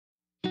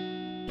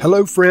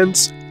Hello,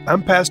 friends.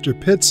 I'm Pastor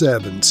Pitts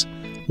Evans.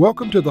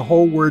 Welcome to the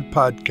Whole Word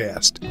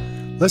Podcast.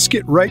 Let's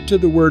get right to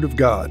the Word of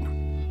God.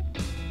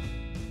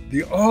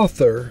 The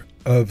author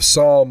of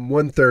Psalm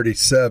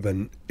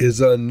 137 is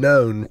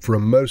unknown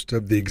from most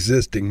of the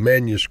existing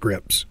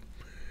manuscripts.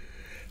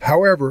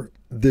 However,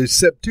 the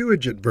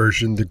Septuagint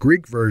version, the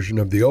Greek version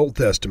of the Old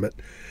Testament,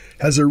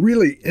 has a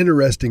really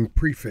interesting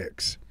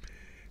prefix.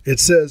 It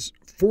says,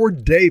 "For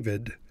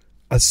David,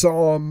 a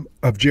psalm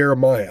of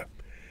Jeremiah."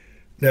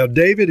 Now,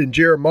 David and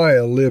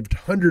Jeremiah lived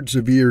hundreds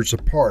of years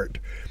apart,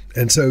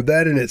 and so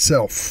that in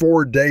itself,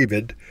 for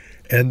David,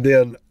 and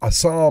then a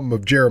psalm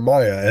of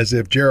Jeremiah, as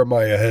if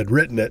Jeremiah had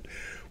written it,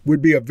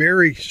 would be a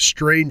very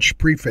strange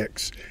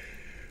prefix.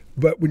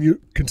 But when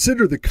you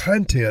consider the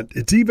content,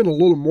 it's even a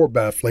little more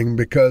baffling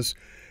because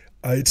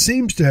it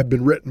seems to have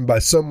been written by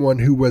someone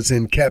who was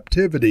in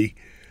captivity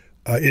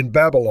in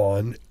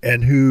Babylon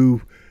and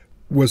who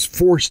was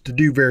forced to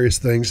do various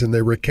things, and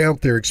they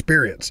recount their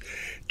experience.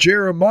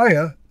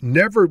 Jeremiah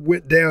never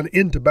went down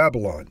into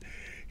Babylon.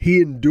 He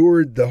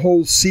endured the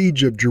whole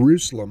siege of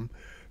Jerusalem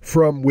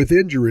from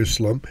within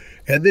Jerusalem,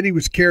 and then he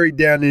was carried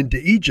down into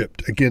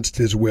Egypt against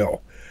his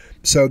will.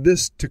 So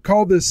to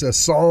call this a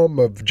Psalm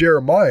of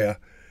Jeremiah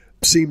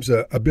seems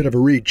a bit of a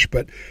reach,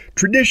 but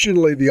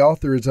traditionally the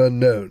author is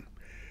unknown.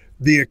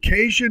 The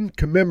occasion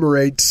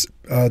commemorates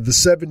the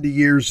 70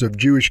 years of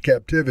Jewish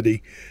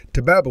captivity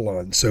to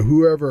Babylon. So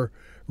whoever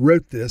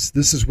wrote this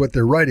is what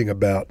they're writing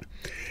about.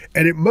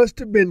 And it must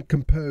have been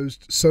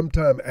composed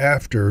sometime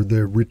after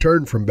the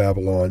return from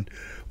Babylon,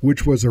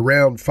 which was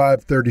around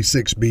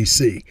 536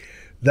 BC.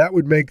 That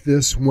would make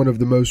this one of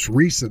the most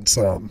recent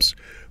Psalms,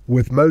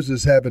 with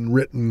Moses having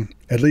written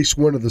at least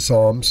one of the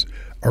Psalms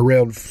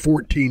around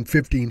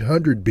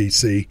 1500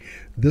 BC.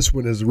 This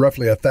one is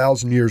roughly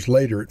 1,000 years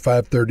later at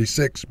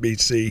 536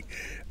 BC,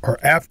 or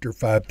after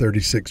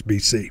 536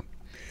 BC.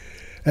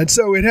 And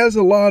so it has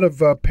a lot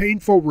of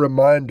painful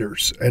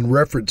reminders and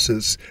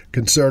references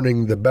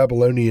concerning the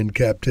Babylonian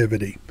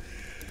captivity.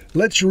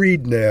 Let's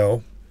read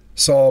now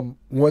Psalm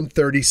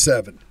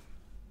 137.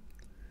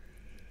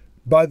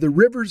 By the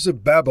rivers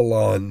of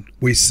Babylon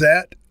we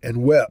sat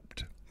and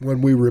wept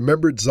when we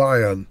remembered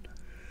Zion.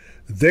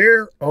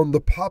 There on the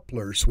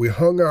poplars we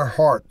hung our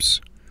harps,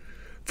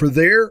 for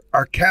there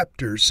our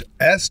captors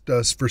asked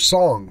us for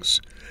songs.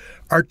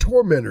 Our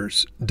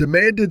tormentors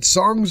demanded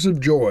songs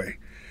of joy.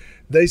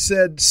 They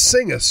said,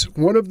 "Sing us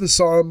one of the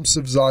psalms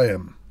of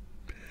Zion."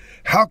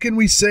 How can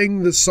we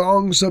sing the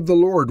songs of the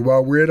Lord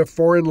while we're in a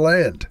foreign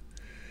land?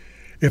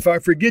 If I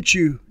forget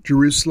you,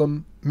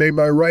 Jerusalem, may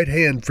my right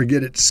hand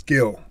forget its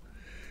skill.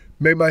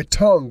 May my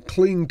tongue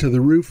cling to the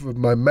roof of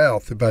my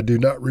mouth if I do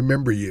not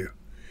remember you.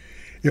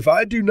 If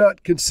I do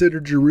not consider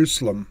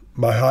Jerusalem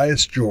my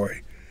highest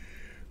joy.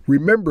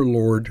 Remember,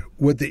 Lord,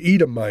 what the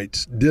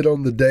Edomites did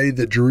on the day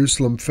that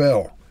Jerusalem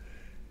fell.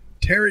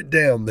 Tear it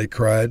down, they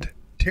cried.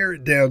 Tear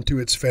it down to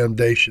its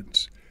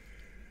foundations.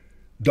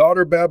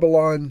 Daughter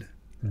Babylon,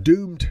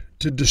 doomed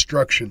to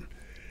destruction.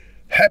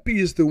 Happy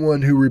is the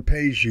one who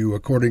repays you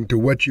according to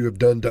what you have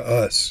done to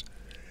us.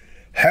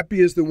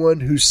 Happy is the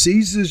one who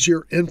seizes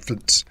your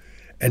infants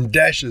and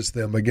dashes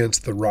them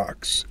against the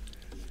rocks.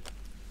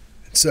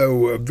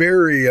 So a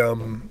very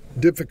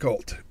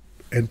difficult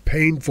and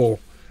painful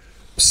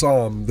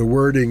psalm. The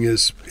wording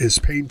is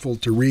painful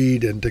to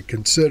read and to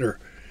consider.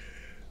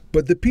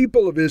 But the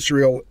people of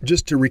Israel,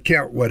 just to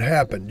recount what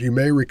happened, you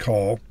may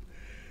recall,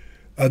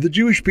 the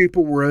Jewish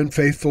people were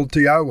unfaithful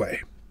to Yahweh.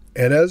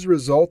 And as a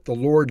result, the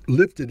Lord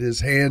lifted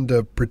his hand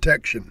of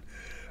protection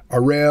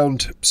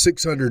around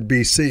 600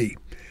 BC.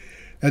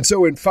 And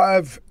so in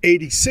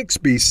 586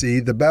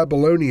 BC, the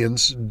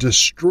Babylonians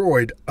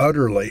destroyed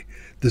utterly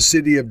the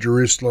city of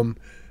Jerusalem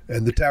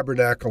and the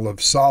tabernacle of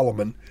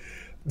Solomon.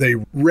 They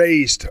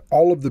razed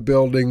all of the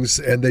buildings,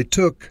 and they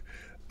took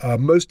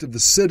most of the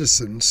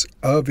citizens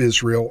of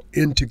Israel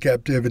into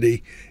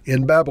captivity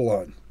in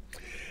Babylon.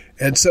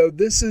 And so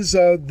this is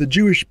the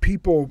Jewish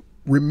people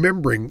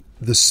remembering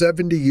the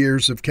 70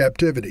 years of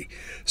captivity.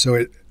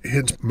 So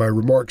hence my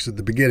remarks at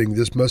the beginning,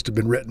 this must have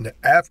been written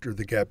after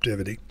the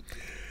captivity.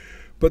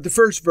 But the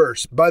first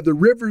verse, by the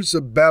rivers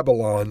of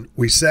Babylon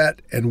we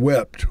sat and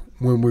wept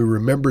when we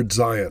remembered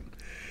Zion.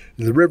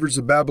 The rivers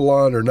of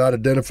Babylon are not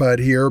identified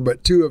here,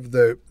 but two of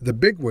the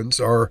big ones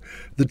are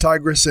the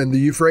Tigris and the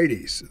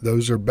Euphrates.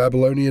 Those are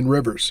Babylonian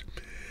rivers.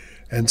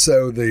 And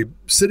so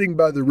sitting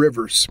by the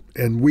rivers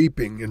and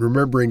weeping and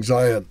remembering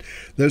Zion.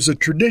 There's a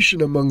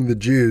tradition among the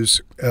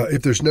Jews,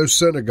 if there's no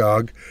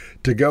synagogue,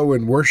 to go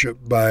and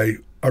worship by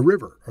a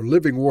river or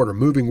living water.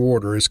 Moving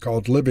water is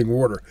called living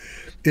water.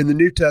 In the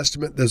New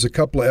Testament, there's a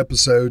couple of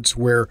episodes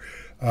where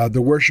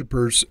the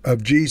worshipers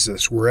of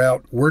Jesus were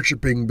out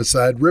worshiping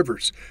beside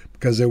rivers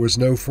because there was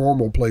no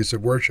formal place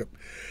of worship.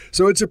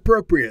 So it's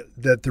appropriate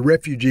that the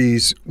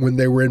refugees, when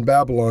they were in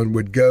Babylon,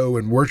 would go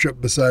and worship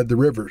beside the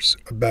rivers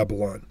of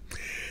Babylon.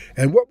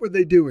 And what were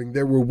they doing?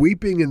 They were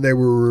weeping and they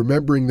were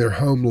remembering their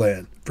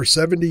homeland. For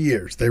 70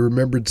 years, they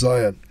remembered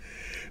Zion.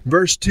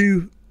 Verse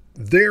 2,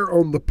 there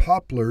on the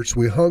poplars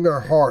we hung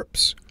our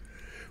harps,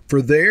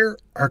 For there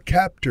our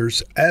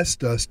captors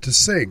asked us to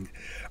sing.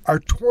 Our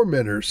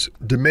tormentors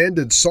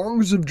demanded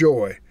songs of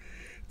joy.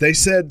 They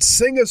said,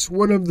 "Sing us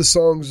one of the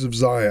songs of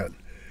Zion."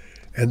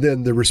 And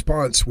then the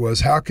response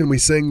was, "How can we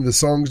sing the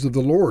songs of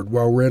the Lord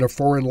while we're in a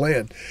foreign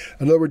land?"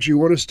 In other words, you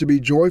want us to be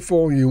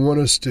joyful. You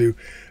want us to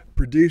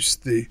produce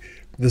the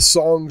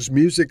songs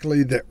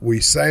musically that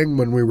we sang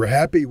when we were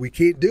happy. We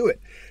can't do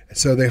it. And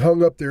so they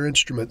hung up their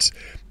instruments.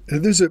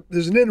 And there's an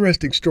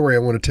interesting story I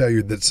want to tell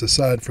you that's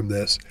aside from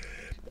this.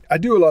 I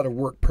do a lot of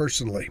work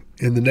personally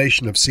in the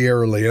nation of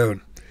Sierra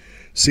Leone.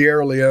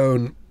 Sierra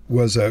Leone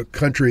was a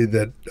country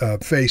that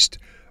faced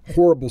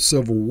horrible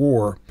civil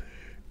war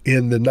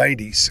in the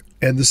 90s.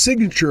 And the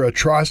signature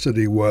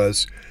atrocity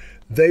was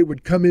they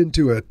would come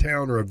into a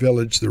town or a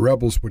village, the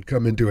rebels would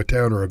come into a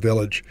town or a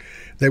village,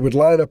 they would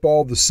line up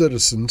all the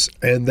citizens,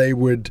 and they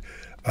would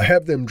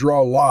have them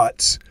draw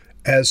lots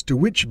as to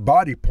which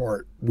body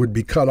part would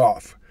be cut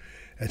off.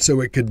 And so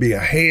it could be a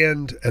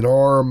hand, an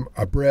arm,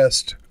 a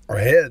breast, or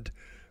head,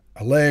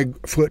 a leg,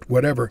 a foot,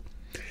 whatever.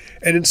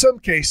 And in some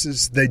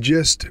cases, they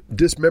just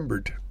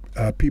dismembered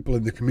people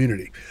in the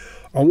community.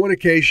 On one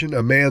occasion,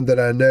 a man that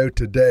I know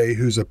today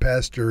who's a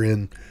pastor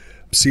in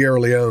Sierra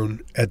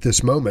Leone at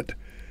this moment,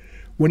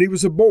 when he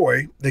was a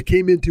boy, they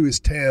came into his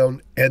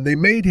town and they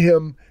made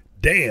him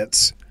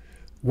dance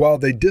while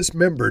they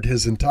dismembered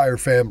his entire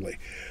family.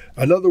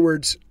 In other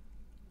words,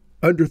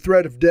 under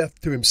threat of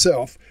death to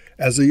himself,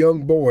 as a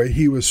young boy,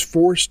 he was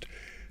forced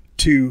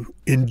to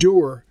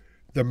endure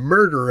the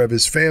murder of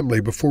his family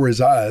before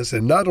his eyes.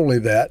 And not only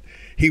that,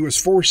 he was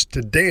forced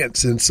to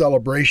dance in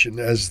celebration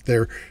as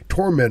their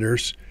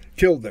tormentors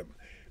killed them.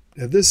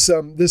 Now, this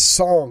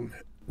song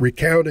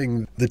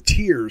recounting the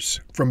tears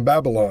from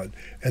Babylon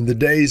and the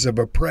days of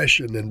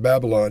oppression in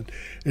Babylon,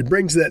 it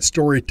brings that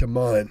story to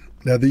mind.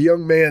 Now, the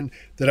young man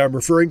that I'm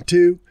referring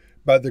to,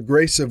 by the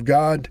grace of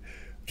God,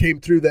 came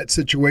through that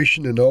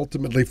situation and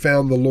ultimately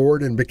found the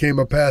Lord and became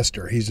a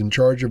pastor. He's in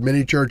charge of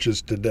many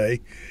churches today,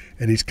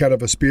 and he's kind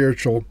of a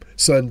spiritual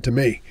son to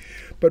me.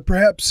 But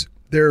perhaps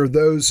there are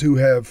those who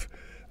have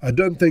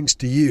done things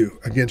to you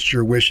against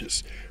your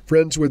wishes.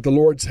 Friends, with the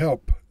Lord's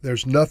help,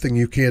 there's nothing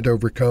you can't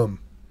overcome.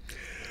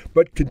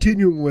 But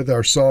continuing with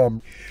our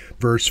psalm,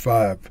 verse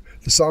 5,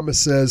 the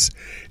psalmist says,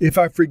 "If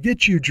I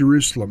forget you,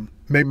 Jerusalem,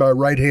 may my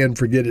right hand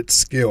forget its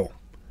skill.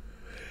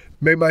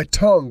 May my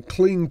tongue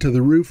cling to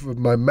the roof of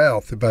my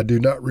mouth if I do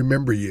not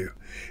remember you,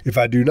 if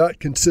I do not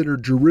consider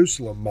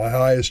Jerusalem my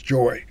highest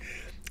joy."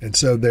 And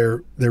so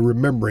they're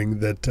remembering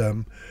that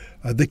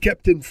they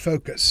kept in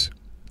focus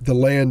the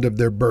land of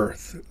their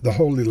birth, the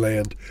Holy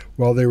Land,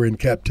 while they were in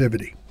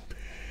captivity.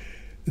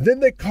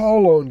 Then they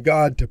call on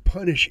God to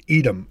punish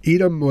Edom.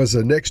 Edom was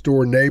a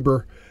next-door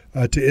neighbor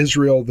to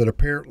Israel that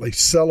apparently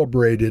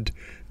celebrated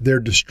their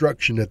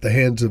destruction at the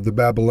hands of the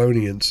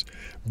Babylonians.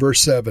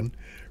 Verse 7,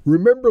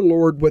 "Remember,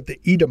 Lord, what the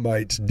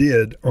Edomites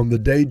did on the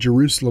day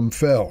Jerusalem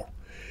fell.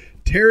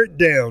 Tear it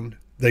down,"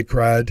 they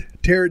cried,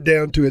 "tear it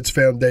down to its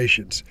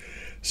foundations."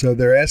 So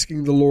they're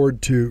asking the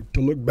Lord to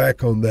look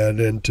back on that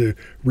and to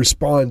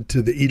respond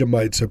to the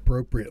Edomites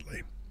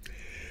appropriately.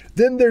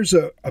 Then there's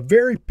a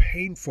very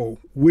painful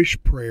wish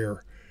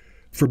prayer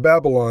for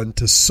Babylon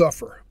to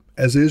suffer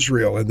as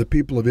Israel and the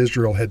people of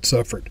Israel had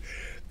suffered.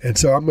 And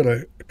so I'm going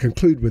to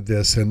conclude with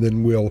this, and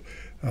then we'll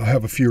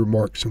have a few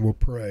remarks and we'll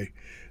pray.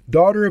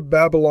 "Daughter of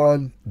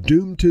Babylon,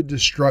 doomed to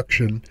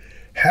destruction,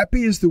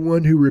 happy is the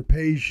one who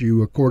repays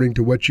you according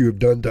to what you have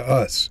done to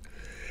us.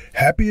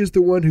 Happy is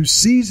the one who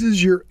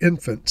seizes your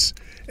infants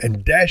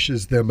and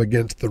dashes them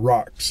against the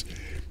rocks."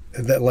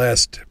 And that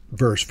last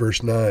verse,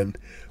 verse 9,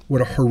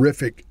 what a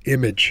horrific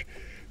image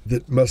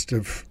that must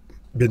have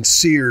been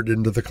seared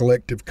into the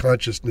collective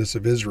consciousness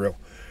of Israel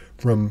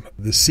from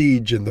the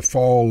siege and the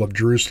fall of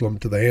Jerusalem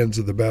to the hands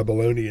of the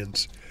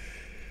Babylonians.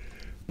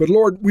 But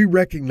Lord, we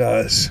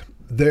recognize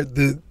that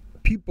the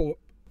people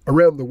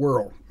around the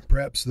world,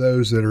 perhaps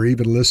those that are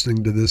even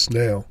listening to this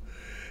now,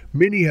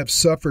 many have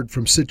suffered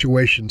from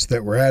situations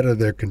that were out of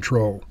their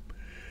control.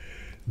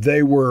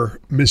 They were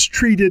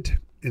mistreated,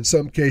 in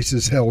some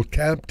cases held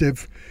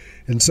captive.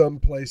 In some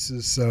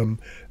places,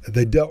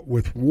 they dealt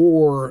with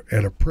war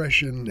and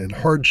oppression and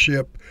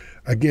hardship,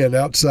 again,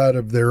 outside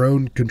of their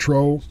own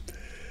control.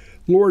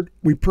 Lord,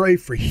 we pray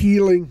for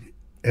healing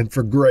and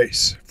for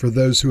grace for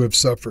those who have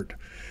suffered.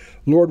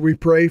 Lord, we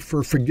pray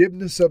for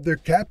forgiveness of their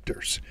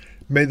captors.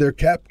 May their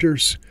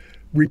captors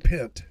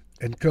repent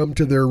and come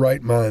to their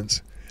right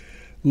minds.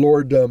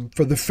 Lord,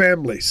 for the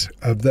families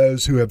of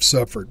those who have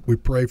suffered, we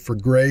pray for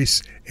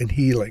grace and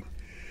healing.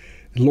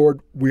 Lord,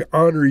 we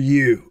honor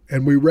you,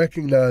 and we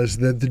recognize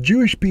that the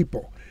Jewish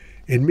people,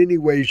 in many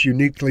ways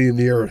uniquely in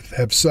the earth,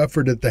 have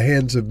suffered at the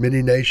hands of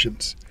many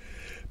nations.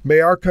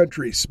 May our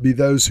countries be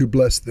those who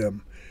bless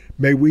them.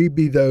 May we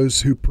be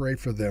those who pray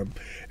for them.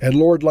 And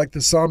Lord, like the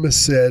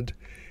psalmist said,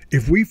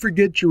 if we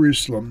forget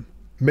Jerusalem,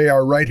 may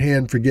our right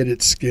hand forget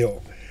its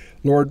skill.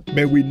 Lord,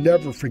 may we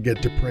never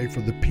forget to pray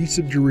for the peace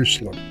of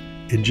Jerusalem.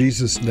 In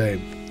Jesus' name,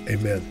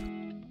 amen.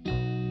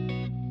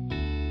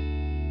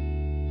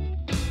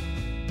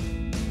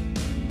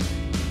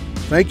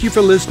 Thank you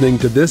for listening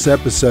to this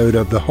episode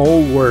of The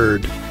Whole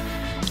Word.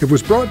 It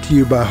was brought to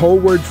you by Whole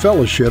Word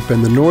Fellowship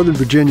and the Northern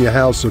Virginia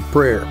House of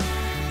Prayer.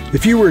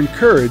 If you were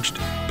encouraged,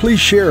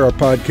 please share our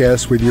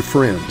podcast with your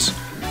friends.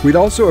 We'd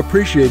also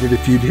appreciate it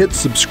if you'd hit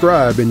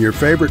subscribe in your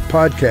favorite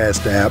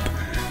podcast app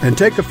and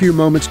take a few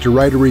moments to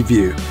write a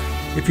review.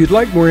 If you'd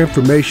like more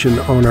information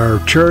on our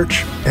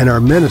church and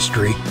our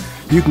ministry,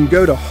 you can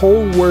go to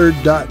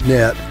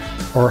wholeword.net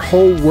or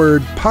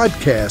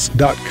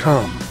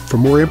wholewordpodcast.com for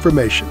more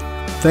information.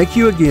 Thank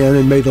you again,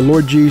 and may the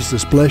Lord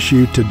Jesus bless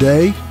you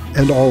today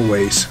and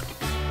always.